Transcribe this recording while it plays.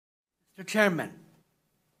Mr. Chairman,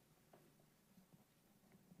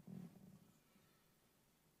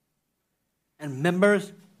 and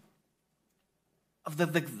members of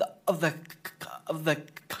the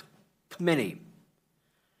committee,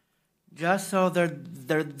 just so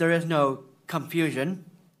there is no confusion,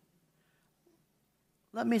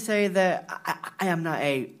 let me say that I am not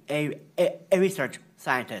a research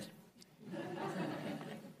scientist.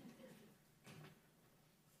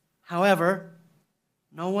 However,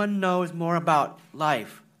 no one knows more about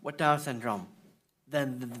life with Down syndrome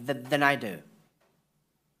than I do.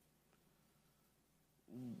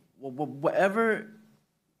 Whatever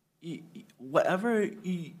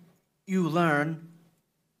you learn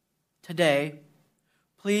today,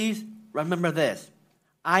 please remember this.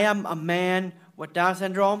 I am a man with Down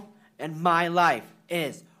syndrome, and my life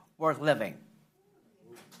is worth living.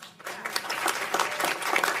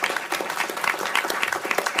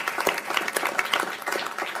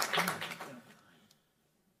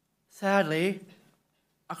 Sadly,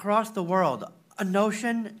 across the world, a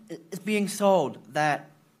notion is being sold that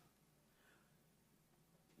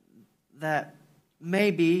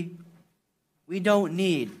maybe we don't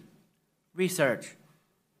need research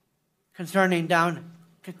concerning Down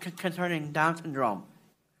syndrome.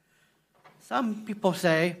 Some people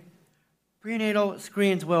say prenatal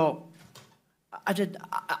screens will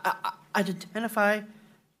identify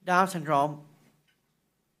Down syndrome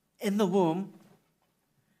in the womb,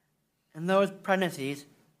 and those pregnancies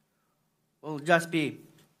will just be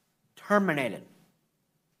terminated.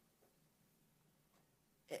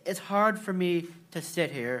 It's hard for me to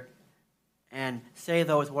sit here and say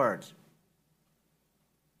those words.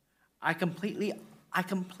 I completely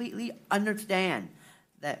understand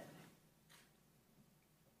that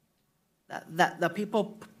the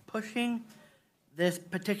people pushing this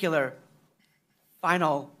particular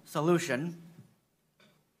final solution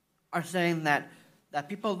are saying that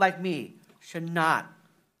people like me should not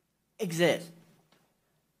exist.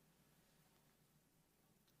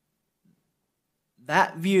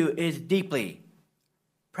 That view is deeply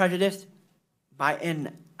prejudiced by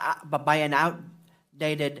an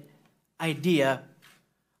outdated idea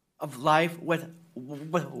of life with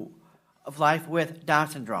Down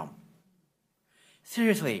syndrome.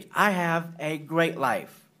 Seriously, I have a great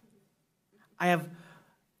life. I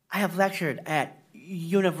have lectured at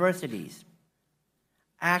universities,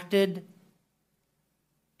 acted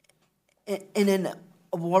in an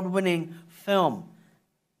award-winning film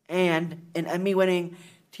and an Emmy-winning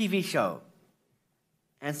TV show,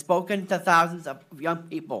 and spoken to thousands of young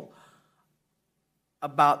people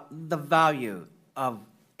about the value of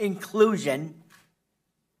inclusion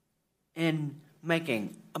in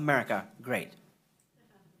making America great.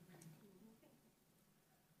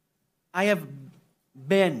 I have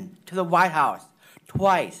been to the White House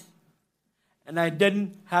twice, and I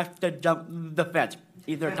didn't have to jump the fence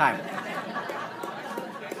either time.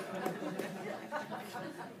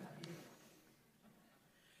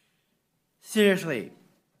 Seriously,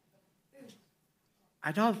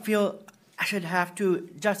 I don't feel I should have to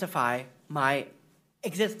justify my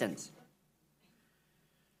existence.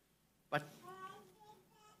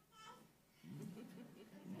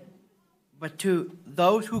 But to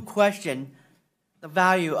those who question the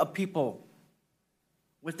value of people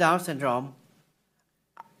with Down syndrome,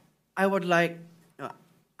 I would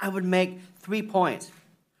make 3 points.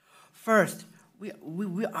 First, we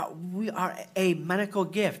are a medical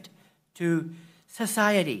gift to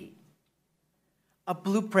society, a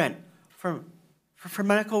blueprint for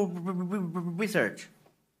medical research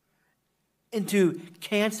into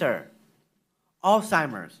cancer,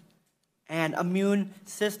 Alzheimer's, and immune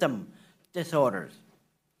system disorders.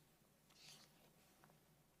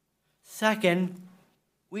 Second,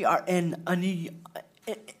 we are an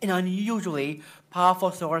unusually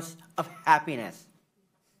powerful source of happiness.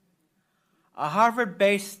 A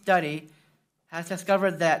Harvard-based study has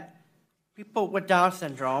discovered that people with Down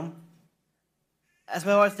syndrome, as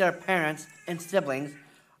well as their parents and siblings,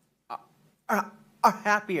 are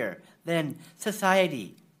happier than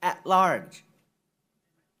society at large.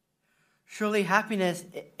 Surely happiness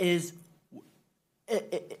is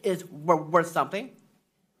worth something.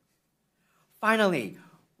 Finally,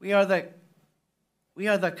 we are the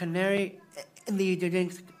canary in the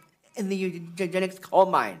eugenics coal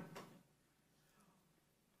mine.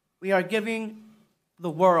 We are giving the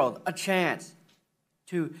world a chance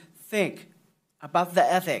to think about the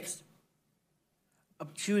ethics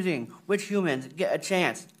of choosing which humans get a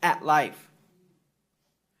chance at life.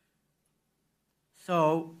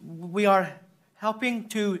 So we are helping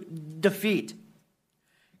to defeat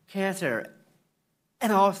cancer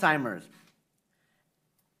and Alzheimer's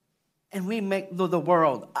and we make the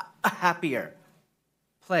world a happier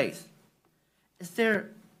place. Is there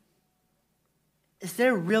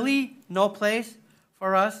really no place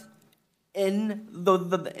for us in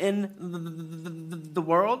the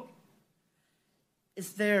world?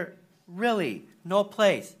 Is there really no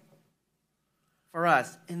place for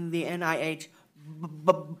us in the NIH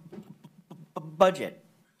budget?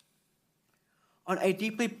 On a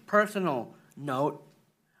deeply personal note,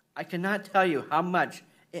 I cannot tell you how much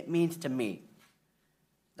it means to me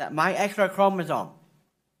that my extra chromosome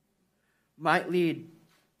might lead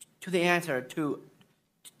to the answer to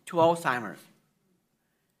Alzheimer's.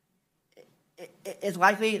 It's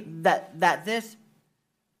likely that this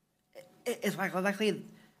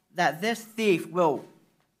thief will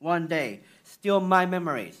one day steal my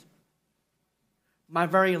memories, my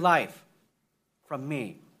very life, from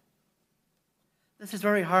me. This is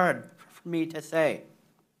very hard for me to say,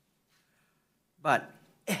 but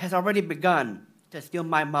it has already begun to steal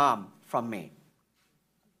my mom from me.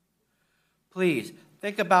 Please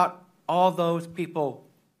think about all those people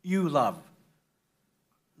you love,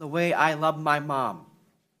 the way I love my mom.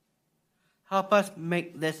 Help us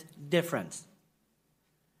make this difference.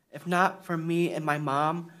 If not for me and my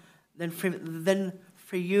mom, then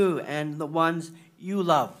for you and the ones you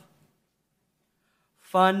love.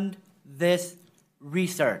 Fund this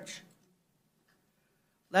research.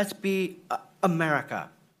 Let's be America,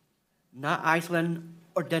 not Iceland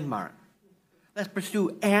or Denmark. Let's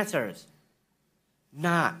pursue answers,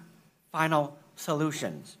 not final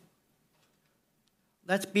solutions.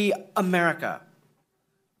 Let's be America.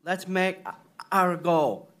 Let's make our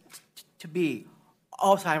goal to be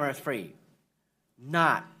Alzheimer's free,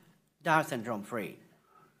 not Down syndrome free.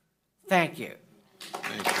 Thank you.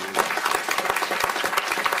 Thank you.